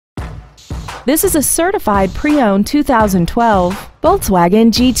This is a certified pre-owned 2012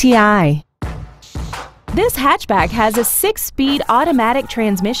 Volkswagen GTI. This hatchback has a 6-speed automatic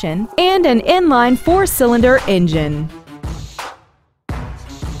transmission and an inline 4-cylinder engine.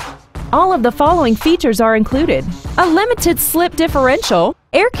 All of the following features are included: a limited slip differential,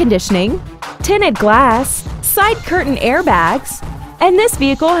 air conditioning, tinted glass, side curtain airbags, and this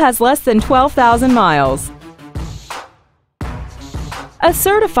vehicle has less than 12,000 miles. A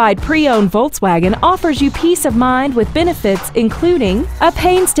certified pre-owned Volkswagen offers you peace of mind with benefits including a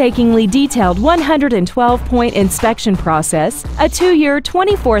painstakingly detailed 112-point inspection process, a 2-year,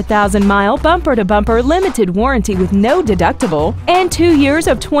 24,000-mile bumper-to-bumper limited warranty with no deductible, and 2 years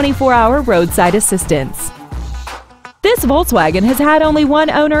of 24-hour roadside assistance. This Volkswagen has had only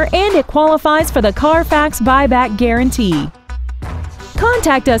one owner and it qualifies for the Carfax buyback guarantee.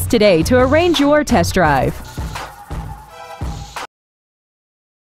 Contact us today to arrange your test drive.